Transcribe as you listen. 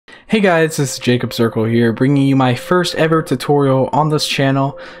Hey guys, this is Jacob Circle here, bringing you my first ever tutorial on this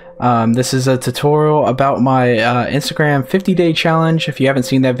channel. This is a tutorial about my Instagram 50-day challenge. If you haven't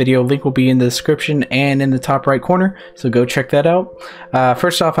seen that video, link will be in the description and in the top right corner, so go check that out.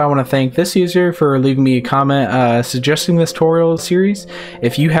 First off, I want to thank this user for leaving me a comment suggesting this tutorial series.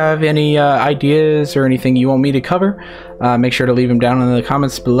 If you have any ideas or anything you want me to cover, make sure to leave them down in the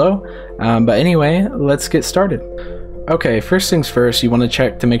comments below. But anyway, let's get started. Okay, first things first, you want to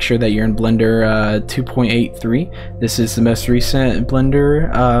check to make sure that you're in Blender 2.83. This is the most recent Blender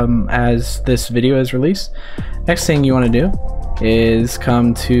as this video is released. Next thing you want to do is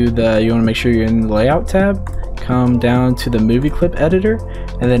come to you want to make sure you're in the layout tab, come down to the movie clip editor,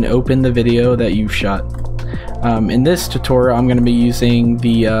 and then open the video that you've shot. In this tutorial, I'm going to be using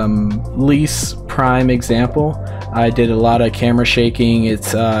the lease prime example. I did a lot of camera shaking.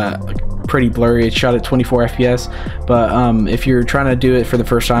 It's pretty blurry. It's shot at 24 FPS, but if you're trying to do it for the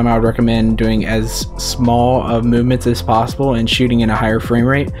first time, I would recommend doing as small of movements as possible and shooting in a higher frame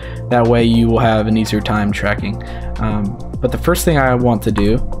rate. That way you will have an easier time tracking. But the first thing I want to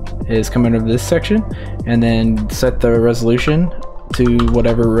do is come into this section and then set the resolution to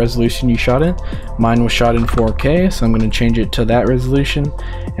whatever resolution you shot in. Mine was shot in 4K, so I'm going to change it to that resolution,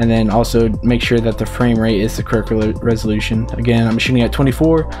 and then also make sure that the frame rate is the correct resolution. Again, I'm shooting at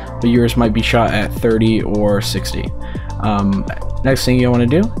 24, but yours might be shot at 30 or 60. Next thing you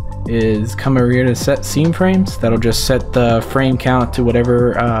want to do is come over here to set scene frames. That'll just set the frame count to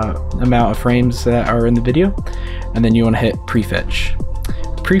whatever amount of frames that are in the video, and then you want to hit Prefetch.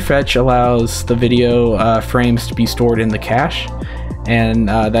 Prefetch allows the video frames to be stored in the cache, and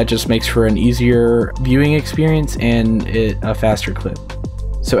that just makes for an easier viewing experience and a faster clip.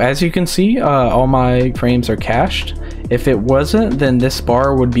 So as you can see, all my frames are cached. If it wasn't, then this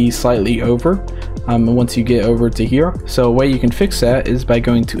bar would be slightly over once you get over to here. So a way you can fix that is by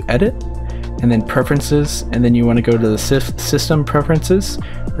going to Edit and then Preferences, and then you want to go to the System Preferences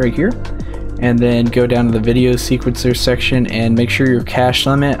right here, and then go down to the Video Sequencer section and make sure your cache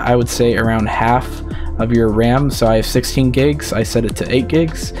limit, I would say around half of your RAM. So I have 16 gigs, I set it to 8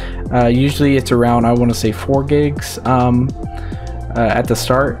 gigs. Usually it's around, I want to say 4 gigs at the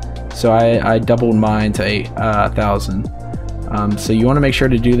start, so I doubled mine to 8,000. So you want to make sure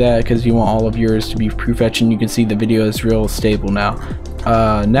to do that because you want all of yours to be prefetched, and you can see the video is real stable now.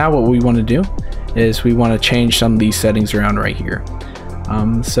 Now what we want to do is we want to change some of these settings around right here.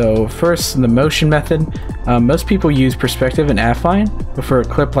 So first, the motion method. Most people use perspective and affine, but for a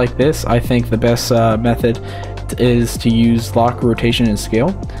clip like this, I think the best method is to use lock, rotation, and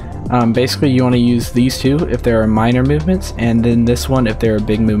scale. Basically, you want to use these two if there are minor movements, and then this one if there are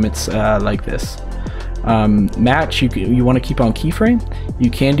big movements like this. Match, you want to keep on keyframe. You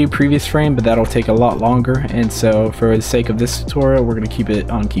can do previous frame, but that'll take a lot longer, and so for the sake of this tutorial, we're going to keep it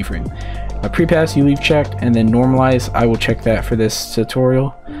on keyframe. Prepass you leave checked, and then normalize, I will check that for this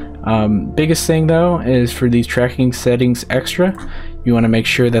tutorial. Biggest thing though is for these tracking settings extra, you want to make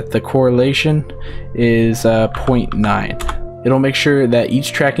sure that the correlation is 0.9. It'll make sure that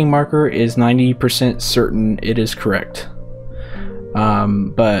each tracking marker is 90% certain it is correct.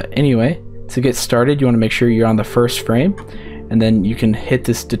 But anyway, to get started, you want to make sure you're on the first frame, and then you can hit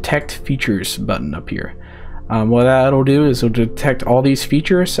this Detect Features button up here. What that'll do is it'll detect all these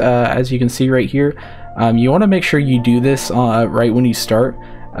features, as you can see right here. You want to make sure you do this right when you start,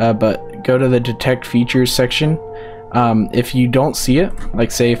 but go to the Detect Features section. If you don't see it,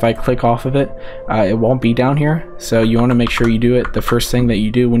 like say if I click off of it, it won't be down here, so you want to make sure you do it the first thing that you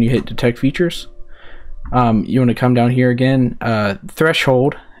do when you hit Detect Features. You want to come down here again.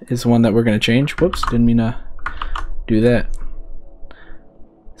 Threshold is the one that we're going to change. Whoops, didn't mean to do that.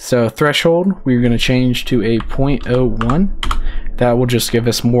 So threshold, we're going to change to a 0.01. That will just give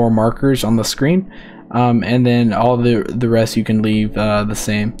us more markers on the screen, and then all the rest you can leave the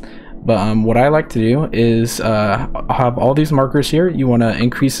same. But what I like to do is I'll have all these markers here. You want to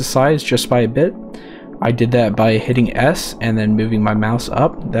increase the size just by a bit. I did that by hitting S and then moving my mouse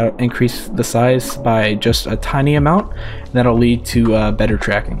up. That'll increase the size by just a tiny amount. That'll lead to better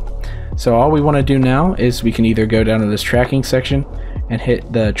tracking. So all we want to do now is we can either go down to this tracking section and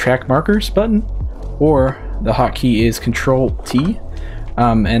hit the track markers button, or the hotkey is Control T,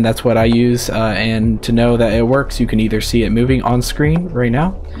 and that's what I use. And to know that it works, you can either see it moving on screen right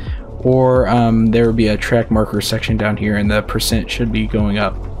now, or there will be a track marker section down here, and the percent should be going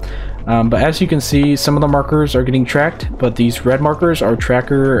up. But as you can see, some of the markers are getting tracked, but these red markers are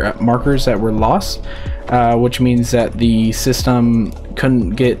tracker markers that were lost, which means that the system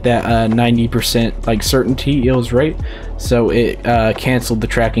couldn't get that 90% like certainty it was right, so it canceled the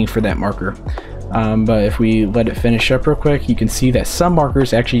tracking for that marker. But if we let it finish up real quick, you can see that some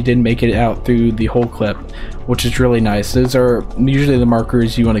markers actually did make it out through the whole clip, which is really nice. Those are usually the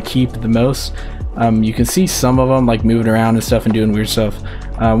markers you want to keep the most. You can see some of them like moving around and stuff and doing weird stuff.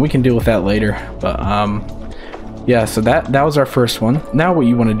 We can deal with that later, but yeah, so that was our first one. Now what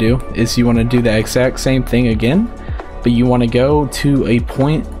you want to do is you want to do the exact same thing again, but you want to go to a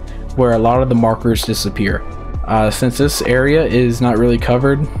point where a lot of the markers disappear. Since this area is not really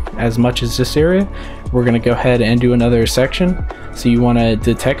covered as much as this area, we're going to go ahead and do another section. So you want to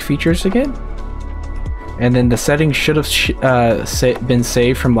detect features again, and then the settings should have been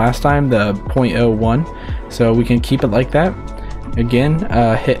saved from last time, the 0.01, so we can keep it like that. Again,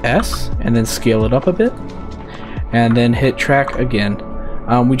 hit S and then scale it up a bit, and then hit track again.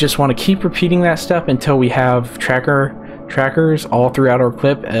 We just want to keep repeating that step until we have trackers all throughout our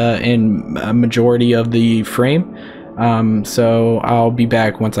clip in a majority of the frame. So I'll be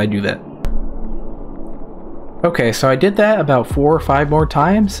back once I do that. Okay, so I did that about 4 or 5 more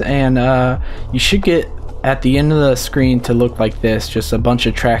times, and you should get at the end of the screen to look like this, just a bunch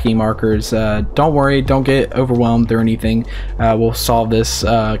of tracking markers. Don't worry, don't get overwhelmed or anything. We'll solve this,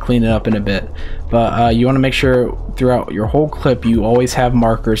 clean it up in a bit. But you want to make sure throughout your whole clip you always have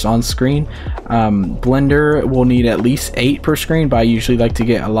markers on screen. Blender will need at least 8 per screen, but I usually like to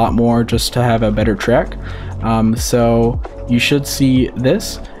get a lot more just to have a better track. So you should see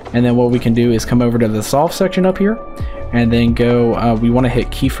this, and then what we can do is come over to the solve section up here, and then go, we want to hit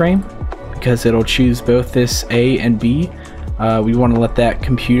keyframe, because it'll choose both this A and B. We want to let that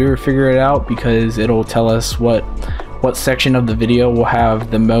computer figure it out, because it'll tell us what section of the video will have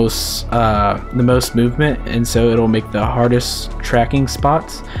the most movement, and so it'll make the hardest tracking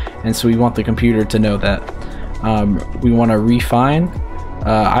spots, and so we want the computer to know that. We want to refine.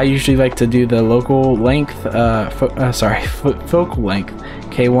 I usually like to do the local length, focal length,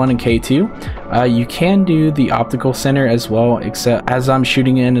 K1 and K2. You can do the optical center as well, except as I'm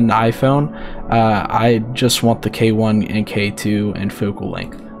shooting in an iPhone, I just want the K1 and K2 and focal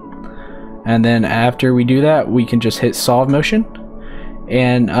length. And then after we do that, we can just hit solve motion,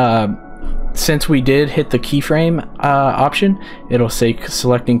 and since we did hit the keyframe option, it'll say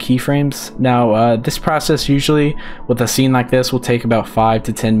selecting keyframes. Now this process usually with a scene like this will take about 5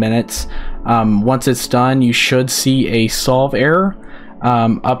 to 10 minutes. Once it's done, you should see a solve error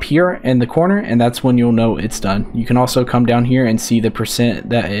up here in the corner, and that's when you'll know it's done. You can also come down here and see the %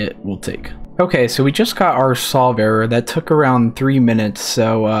 that it will take. Okay, so we just got our solve error. That took around 3 minutes,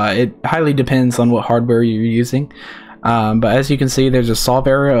 so it highly depends on what hardware you're using. But as you can see, there's a solve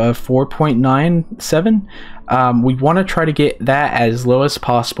error of 4.97. We want to try to get that as low as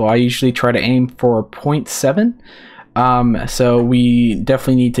possible. I usually try to aim for 0.7. So we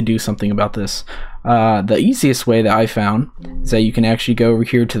definitely need to do something about this. The easiest way that I found is that you can actually go over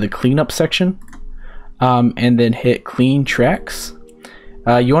here to the cleanup section, and then hit clean tracks.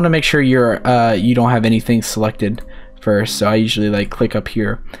 You want to make sure you don't have anything selected first, so I usually like click up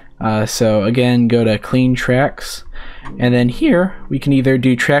here. So again, go to clean tracks, and then here we can either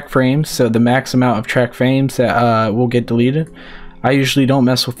do track frames, so the max amount of track frames that will get deleted. I usually don't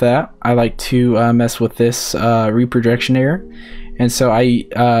mess with that. I like to mess with this reprojection error, and so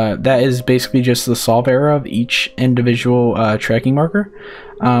that is basically just the solve error of each individual tracking marker.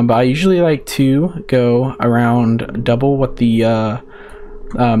 But I usually like to go around double what the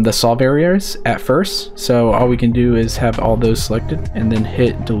solve areas at first. So all we can do is have all those selected and then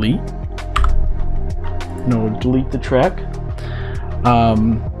hit delete. And it'll delete the track.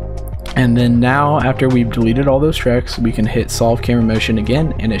 And then now after we've deleted all those tracks, we can hit solve camera motion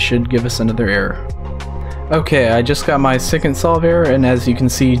again, and it should give us another error. Okay, I just got my second solve error, and as you can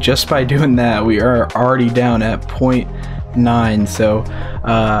see, just by doing that, we are already down at 0.9. So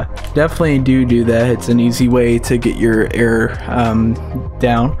definitely do that. It's an easy way to get your error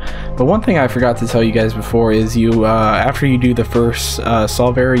down. But one thing I forgot to tell you guys before is you after you do the first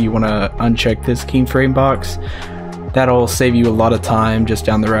solve error, you want to uncheck this keyframe box. That'll save you a lot of time just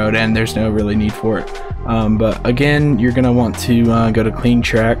down the road, and there's no really need for it. But again, you're gonna want to go to clean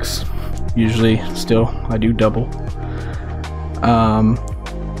tracks. Usually still I do double.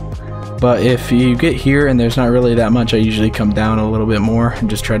 But if you get here and there's not really that much, I usually come down a little bit more and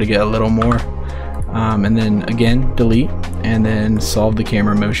just try to get a little more. And then again, delete, and then solve the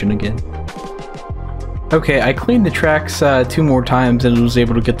camera motion again. Okay, I cleaned the tracks 2 more times and was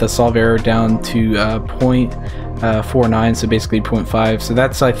able to get the solve error down to 0.49, so basically 0.5. So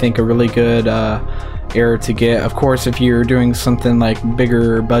that's, I think, a really good error to get. Of course, if you're doing something like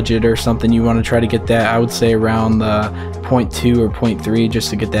bigger budget or something, you want to try to get that, I would say, around the 0.2 or 0.3, just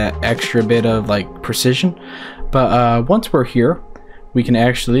to get that extra bit of like precision. But once we're here, we can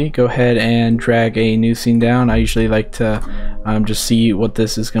actually go ahead and drag a new scene down. I usually like to just see what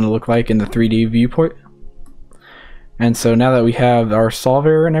this is going to look like in the 3D viewport. And so now that we have our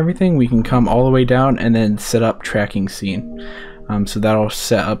solver and everything, we can come all the way down and then set up tracking scene. So that'll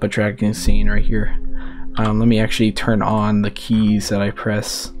set up a tracking scene right here. Let me actually turn on the keys that I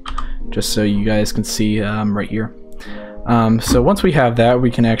press just so you guys can see right here. So once we have that,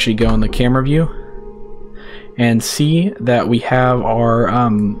 we can actually go in the camera view and see that we have our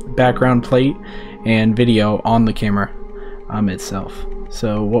background plate and video on the camera itself.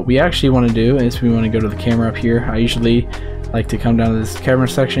 So what we actually want to do is we want to go to the camera up here. I usually like to come down to this camera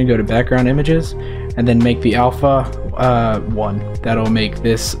section, go to background images, and then make the alpha 1. That'll make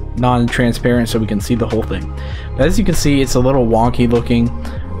this non-transparent so we can see the whole thing. But as you can see, it's a little wonky looking.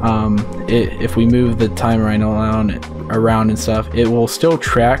 If we move the timeline around and stuff, it will still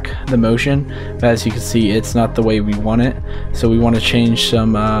track the motion, but as you can see, it's not the way we want it. So we want to change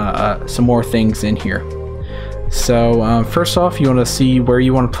some more things in here. So first off, you want to see where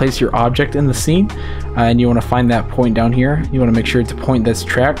you want to place your object in the scene, and you want to find that point down here. You want to make sure it's a point that's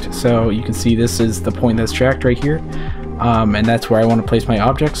tracked. So you can see this is the point that's tracked right here, and that's where I want to place my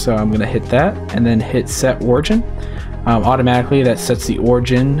object. So I'm going to hit that and then hit set origin. Automatically that sets the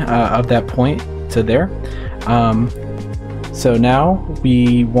origin of that point to there. So now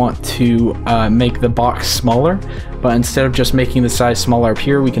we want to make the box smaller, but instead of just making the size smaller up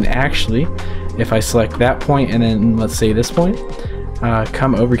here, we can actually, if I select that point and then let's say this point,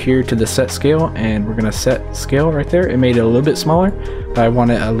 come over here to the set scale, and we're gonna set scale right there. It made it a little bit smaller, but I want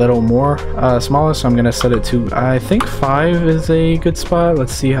it a little more smaller, so I'm gonna set it to, I think 5 is a good spot.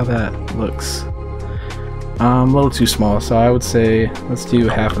 Let's see how that looks. A little too small, so I would say let's do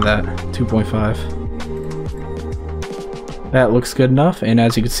half of that, 2.5. That looks good enough, and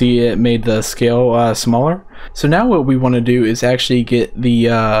as you can see, it made the scale smaller. So now what we want to do is actually get the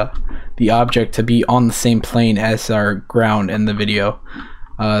object to be on the same plane as our ground in the video.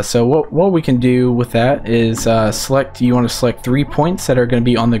 So what we can do with that is you want to select 3 points that are going to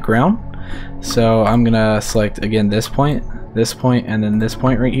be on the ground. So I'm going to select again this point, and then this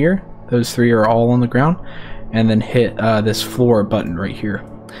point right here. Those 3 are all on the ground, and then hit this floor button right here.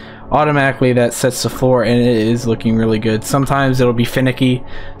 Automatically that sets the floor, and it is looking really good. Sometimes it'll be finicky,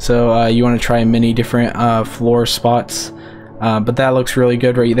 so you want to try many different floor spots, but that looks really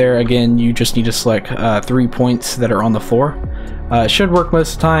good right there. Again, you just need to select 3 points that are on the floor. It should work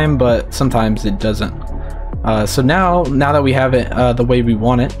most of the time, but sometimes it doesn't. So now that we have it the way we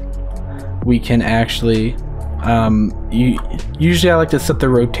want it, we can actually usually I like to set the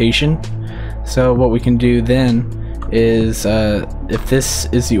rotation. So what we can do then is if this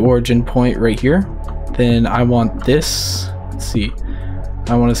is the origin point right here, then I want this, let's see,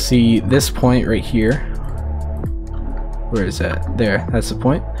 I want to see this point right here. Where is that? There, that's the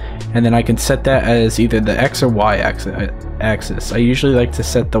point. And then I can set that as either the X or Y axis. I usually like to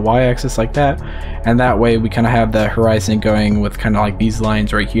set the Y axis like that, and that way we kind of have the horizon going with kind of like these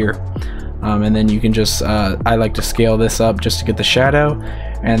lines right here. And then you can just, I like to scale this up just to get the shadow,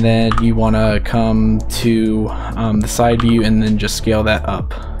 and then you want to come to the side view and then just scale that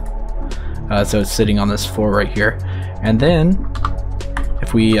up. So it's sitting on this floor right here. And then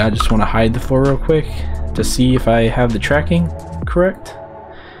if I just want to hide the floor real quick to see if I have the tracking correct.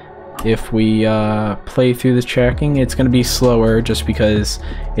 If we play through the tracking, it's going to be slower just because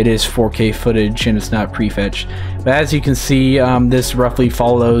it is 4K footage and it's not prefetched. But as you can see, this roughly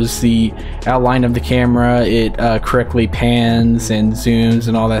follows the outline of the camera. It correctly pans and zooms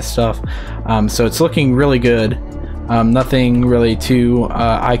and all that stuff. So it's looking really good. Nothing really too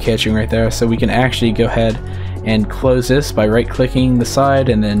eye-catching right there. So we can actually go ahead and close this by right-clicking the side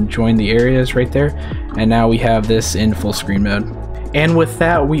and then join the areas right there. And now we have this in full screen mode. And with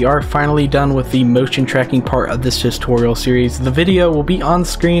that, we are finally done with the motion tracking part of this tutorial series. The video will be on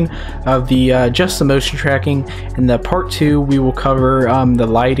screen of the just the motion tracking. In the part 2, we will cover the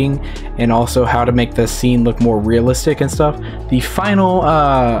lighting and also how to make the scene look more realistic and stuff. The final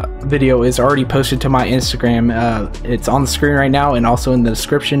video is already posted to my Instagram. It's on the screen right now and also in the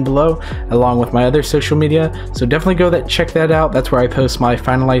description below, along with my other social media. So definitely go check that out. That's where I post my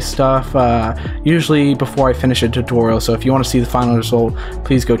finalized stuff, usually before I finish a tutorial. So if you want to see the final result,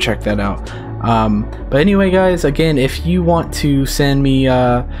 please go check that out. But anyway, guys, again, if you want to send me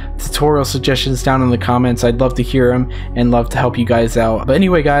tutorial suggestions down in the comments, I'd love to hear them and love to help you guys out. But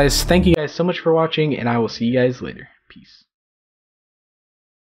anyway, guys, thank you guys so much for watching, and I will see you guys later. Peace.